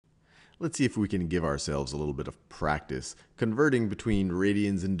Let's see if we can give ourselves a little bit of practice converting between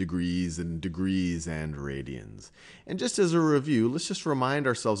radians and degrees and radians. And just as a review, let's just remind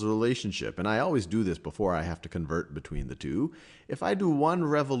ourselves of the relationship. And I always do this before I have to convert between the two. If I do one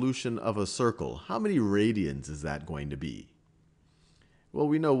revolution of a circle, how many radians is that going to be? Well,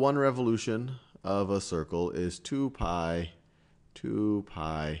 we know one revolution of a circle is 2 pi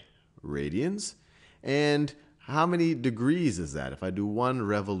radians. And how many degrees is that if I do one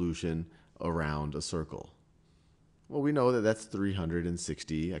revolution around a circle? Well, we know that that's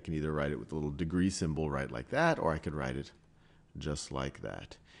 360. I can either write it with a little degree symbol right like that, or I could write it just like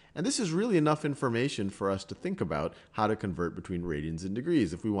that. And this is really enough information for us to think about how to convert between radians and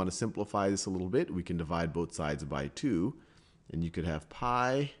degrees. If we want to simplify this a little bit, we can divide both sides by 2. And you could have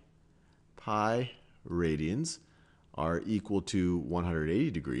pi radians are equal to 180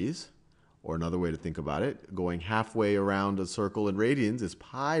 degrees. Or another way to think about it, going halfway around a circle in radians is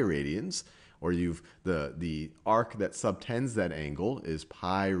pi radians. Or you've the arc that subtends that angle is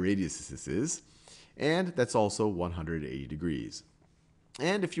pi radiuses. And that's also 180 degrees.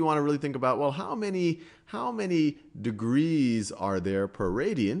 And if you want to really think about, well, how many degrees are there per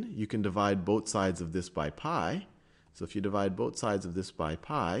radian, you can divide both sides of this by pi. So if you divide both sides of this by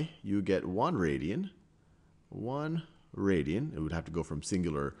pi, you get 1 radian. 1 radian, it would have to go from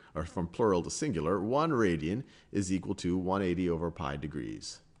singular or from plural to singular. 1 radian is equal to 180 over pi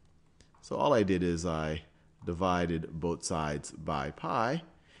degrees. So all I did is I divided both sides by pi.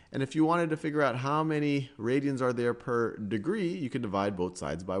 And if you wanted to figure out how many radians are there per degree, you could divide both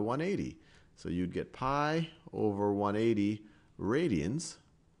sides by 180. So you'd get pi over 180 radians.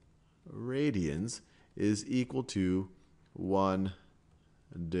 Radians is equal to 1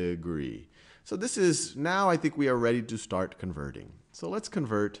 degree. So this is, now I think we are ready to start converting. So let's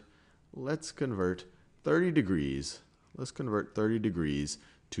convert 30 degrees. Let's convert 30 degrees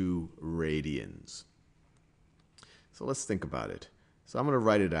to radians. So let's think about it. So I'm going to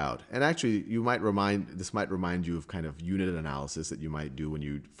write it out. And actually, this might remind you of kind of unit analysis that you might do when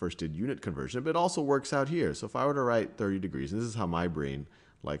you first did unit conversion, but it also works out here. So if I were to write 30 degrees, and this is how my brain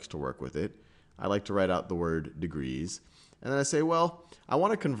likes to work with it, I like to write out the word degrees. And then I say, well, I want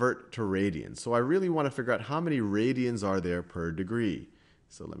to convert to radians. So I really want to figure out how many radians are there per degree.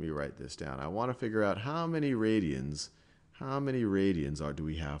 So let me write this down. I want to figure out how many radians do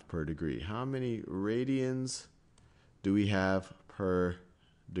we have per degree? How many radians do we have per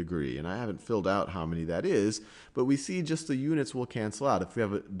degree? And I haven't filled out how many that is, but we see just the units will cancel out. If we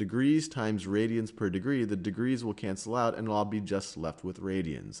have degrees times radians per degree, the degrees will cancel out and I'll be just left with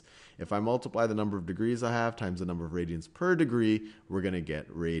radians. If I multiply the number of degrees I have times the number of radians per degree, we're going to get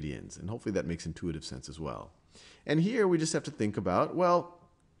radians. And hopefully that makes intuitive sense as well. And here we just have to think about, well,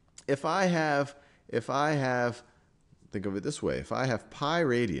 if I have, think of it this way, if I have pi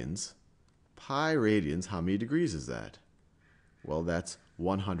radians, how many degrees is that? Well, that's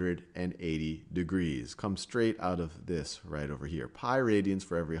 180 degrees. Comes straight out of this right over here. Pi radians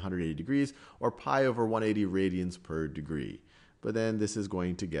for every 180 degrees, or pi over 180 radians per degree. But then this is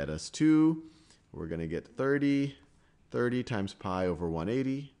going to get us to, we're going to get 30 times pi over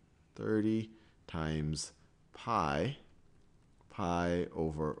 180, 30 times pi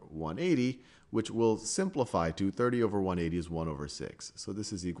over 180, which will simplify to 30 over 180 is 1 over 6. So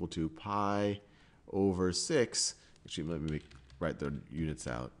this is equal to pi over 6. Actually, let me write the units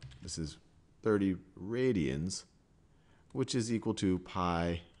out. This is 30 radians, which is equal to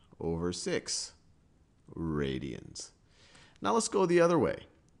pi over 6 radians. Now let's go the other way.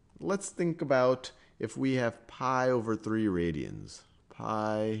 Let's think about if we have pi over 3 radians.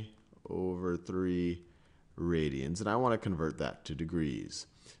 Pi over 3 radians, and I want to convert that to degrees.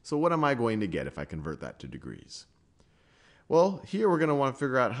 So what am I going to get if I convert that to degrees? Well, here we're going to want to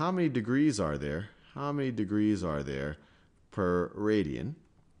figure out how many degrees are there. How many degrees are there per radian?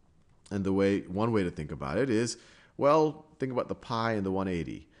 And one way to think about it is, well, think about the pi and the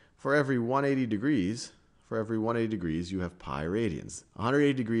 180. For every 180 degrees, you have pi radians.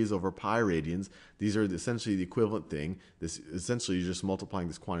 180 degrees over pi radians, these are essentially the equivalent thing. Essentially, you're just multiplying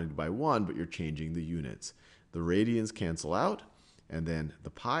this quantity by 1, but you're changing the units. The radians cancel out, and then the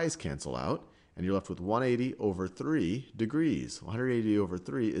pi's cancel out, and you're left with 180 over 3 degrees. 180 over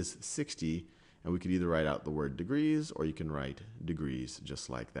 3 is 60, and we could either write out the word degrees, or you can write degrees just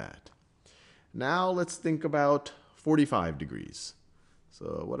like that. Now let's think about 45 degrees.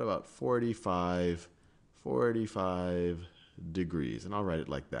 So what about 45 degrees? And I'll write it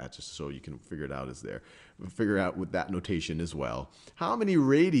like that just so you can figure it out figure out with that notation as well. How many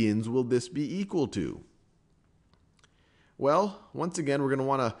radians will this be equal to? Well, once again, we're going to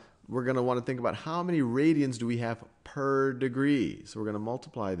want to think about how many radians do we have per degree. So we're going to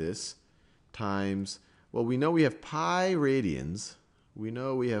multiply this times, well, we know we have pi radians. We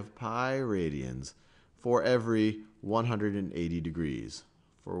know we have pi radians for every 180 degrees.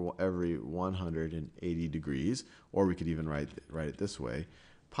 For every 180 degrees, or we could even write it this way,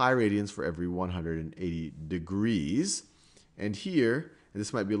 pi radians for every 180 degrees. And here, and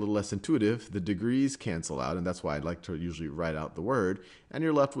this might be a little less intuitive, the degrees cancel out, and that's why I'd like to usually write out the word, and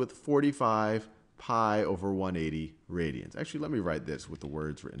you're left with 45 pi over 180 radians. Actually, let me write this with the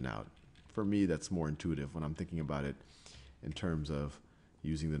words written out. For me, that's more intuitive when I'm thinking about it in terms of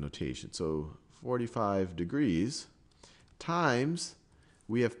using the notation. So 45 degrees times,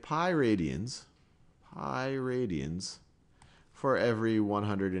 we have pi radians for every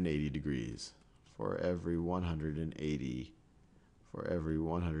 180 degrees. For every 180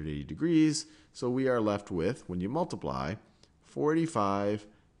 degrees. So we are left with, when you multiply, 45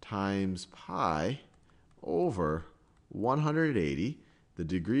 times pi over 180. The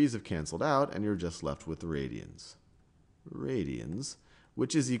degrees have canceled out, and you're just left with radians. Radians,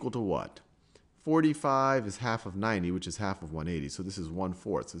 which is equal to what? 45 is half of 90, which is half of 180. So this is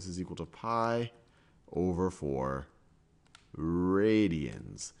 1/4. So this is equal to pi over 4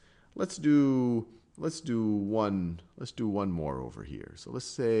 radians. Let's do one more over here. So let's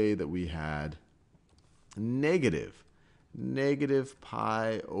say that we had negative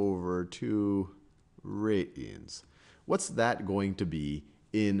pi over 2 radians. What's that going to be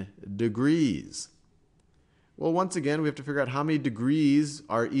in degrees? Well, once again, we have to figure out how many degrees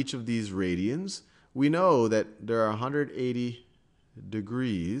are each of these radians. We know that there are 180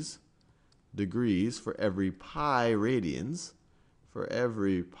 degrees for every pi radians.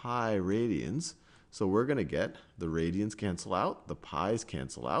 So we're going to get the radians cancel out, the pi's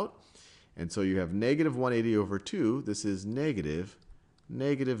cancel out. And so you have negative 180 over 2. This is negative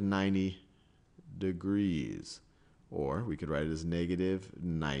 90 degrees. Or we could write it as negative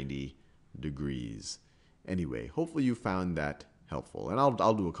 90 degrees. Anyway, hopefully you found that helpful. And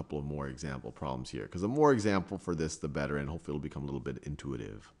I'll do a couple of more example problems here, because the more example for this, the better, and hopefully it'll become a little bit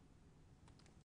intuitive.